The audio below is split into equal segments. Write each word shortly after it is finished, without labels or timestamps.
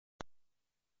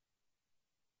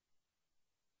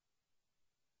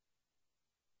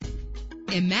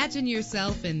Imagine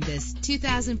yourself in this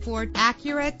 2004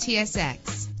 Acura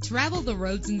TSX. Travel the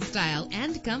roads in style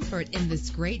and comfort in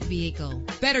this great vehicle.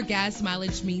 Better gas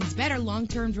mileage means better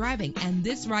long-term driving, and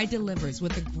this ride delivers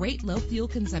with a great low fuel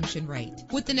consumption rate.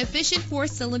 With an efficient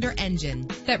 4-cylinder engine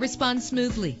that responds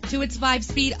smoothly to its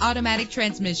 5-speed automatic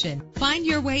transmission. Find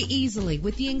your way easily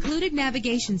with the included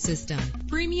navigation system.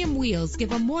 Premium wheels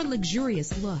give a more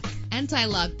luxurious look.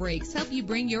 Anti-lock brakes help you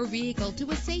bring your vehicle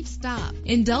to a safe stop.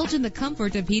 Indulge in the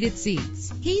comfort of heated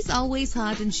seats. He's always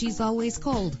hot and she's always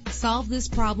cold. Solve this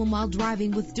problem while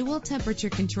driving with dual temperature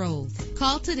controls.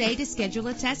 Call today to schedule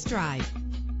a test drive.